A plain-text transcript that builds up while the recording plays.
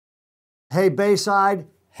Hey, Bayside,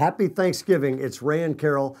 happy Thanksgiving. It's Ray and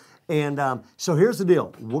Carol. And so here's the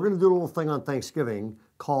deal. We're going to do a little thing on Thanksgiving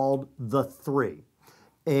called The Three.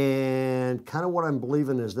 And kind of what I'm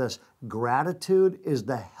believing is this: gratitude is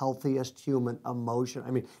the healthiest human emotion.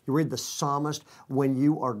 I mean, you read the psalmist, when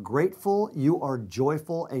you are grateful, you are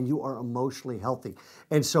joyful, and you are emotionally healthy.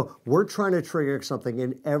 And so we're trying to trigger something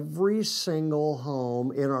in every single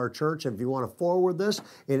home in our church. If you want to forward this,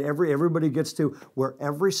 and everybody gets to where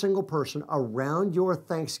every single person around your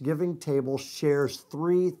Thanksgiving table shares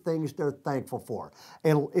 3 things they're thankful for.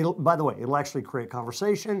 By the way, it'll actually create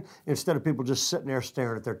conversation instead of people just sitting there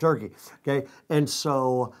staring at their turkey, okay? And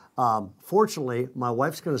so, fortunately, my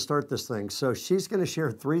wife's going to start this thing, so she's going to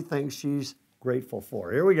share 3 things she's grateful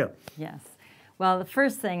for. Here we go. Yes. Well, the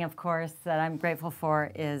first thing, of course, that I'm grateful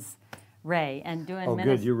for is Ray and doing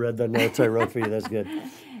good. You read the notes I wrote for you. That's good.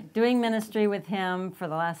 Doing ministry with him for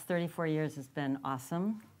the last 34 years has been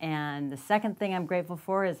awesome. And the second thing I'm grateful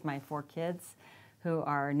for is my 4 kids, who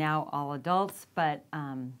are now all adults, but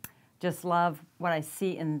just love what I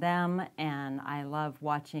see in them, and I love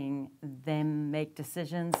watching them make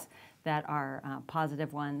decisions that are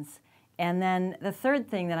positive ones. And then the third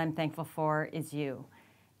thing that I'm thankful for is you.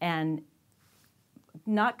 And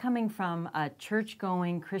not coming from a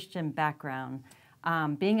church-going Christian background,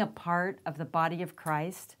 being a part of the body of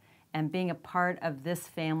Christ and being a part of this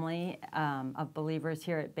family of believers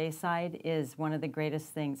here at Bayside is one of the greatest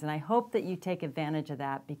things. And I hope that you take advantage of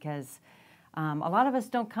that, because a lot of us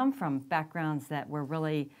don't come from backgrounds that were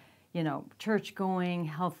really, church-going,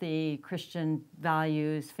 healthy, Christian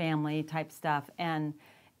values, family type stuff. And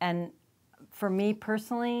for me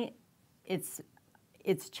personally,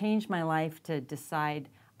 it's changed my life to decide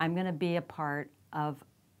I'm going to be a part of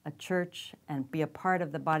a church and be a part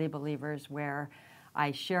of the body of believers where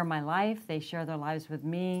I share my life, they share their lives with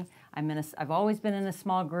me. I've always been in a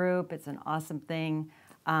small group. It's an awesome thing.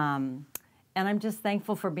 And I'm just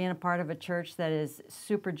thankful for being a part of a church that is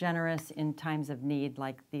super generous in times of need,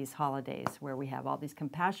 like these holidays, where we have all these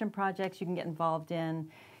compassion projects you can get involved in.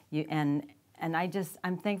 And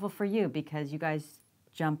I'm thankful for you, because you guys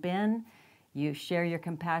jump in, you share your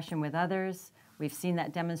compassion with others. We've seen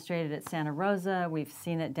that demonstrated at Santa Rosa. We've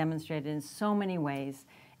seen it demonstrated in so many ways.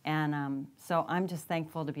 And so I'm just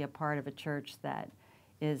thankful to be a part of a church that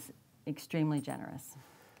is extremely generous.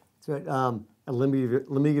 That's right. And let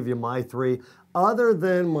me give you my 3. Other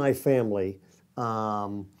than my family,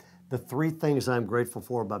 the 3 things I'm grateful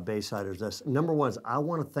for about Baysiders. This number 1 is I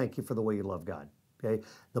want to thank you for the way you love God. Okay,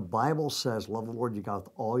 the Bible says, "Love the Lord your God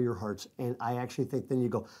with all your hearts." And I actually think then you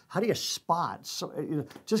go, how do you spot? So,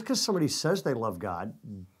 just because somebody says they love God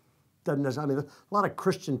doesn't necessarily. I mean, a lot of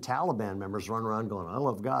Christian Taliban members run around going, "I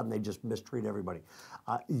love God," and they just mistreat everybody.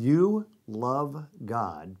 You love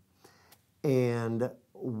God, and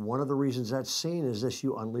one of the reasons that's seen is this: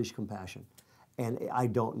 you unleash compassion. And I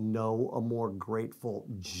don't know a more grateful,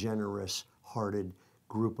 generous-hearted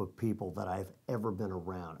group of people that I've ever been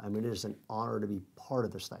around. I mean, it is an honor to be part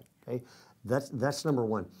of this thing, okay? That's number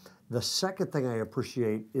 1. The second thing I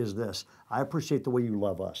appreciate is this: I appreciate the way you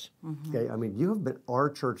love us, okay? I mean, you have been our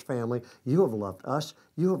church family. You have loved us.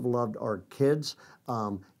 You have loved our kids.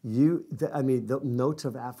 The notes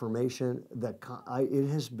of affirmation, it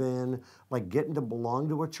has been like getting to belong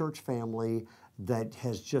to a church family that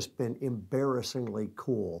has just been embarrassingly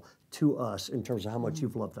cool to us in terms of how much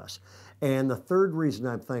you've loved us. And the third reason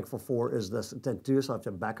I'm thankful for is this. To do this, I have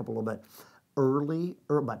to back up a little bit.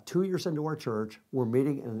 About 2 years into our church, we're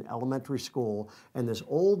meeting in an elementary school, and this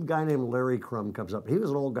old guy named Larry Crum comes up. He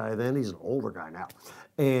was an old guy then, he's an older guy now.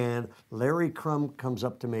 And Larry Crum comes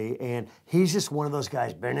up to me, and he's just one of those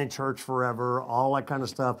guys, been in church forever, all that kind of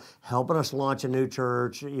stuff, helping us launch a new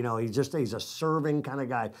church. He's a serving kind of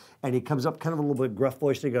guy. And he comes up kind of a little bit gruff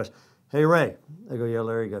voice, and he goes, "Hey, Ray." I go, "Yeah,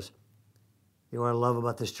 Larry." He goes, "You know what I love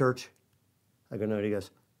about this church?" I go, "No." He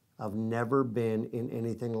goes, "I've never been in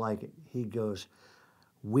anything like it." He goes,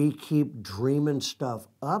 "We keep dreaming stuff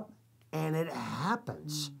up and it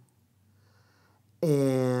happens."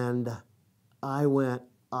 And I went,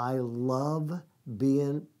 I love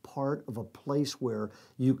being part of a place where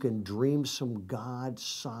you can dream some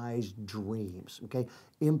God-sized dreams, okay?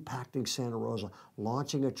 Impacting Santa Rosa,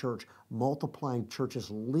 launching a church, multiplying churches,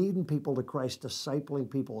 leading people to Christ, discipling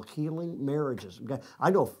people, healing marriages, okay? I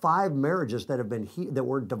know 5 marriages that have been that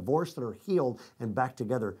were divorced that are healed and back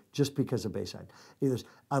together just because of Bayside.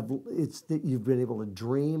 It's that you've been able to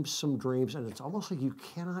dream some dreams, and it's almost like you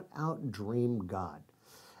cannot out-dream God.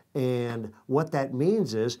 And what that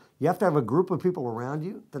means is you have to have a group of people around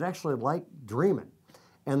you that actually like dreaming.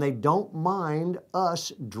 And they don't mind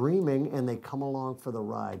us dreaming, and they come along for the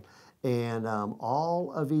ride. And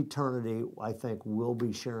all of eternity, I think, we'll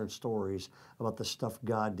be sharing stories about the stuff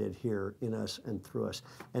God did here in us and through us.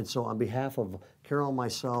 And so on behalf of Carol and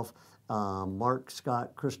myself, Mark,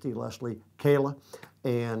 Scott, Christy, Leslie, Kayla,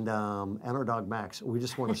 and our dog Max, we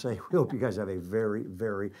just want to say we hope you guys have a very,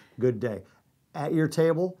 very good day. At your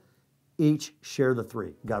table, each share the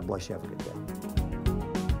three. God bless you. Have a good day.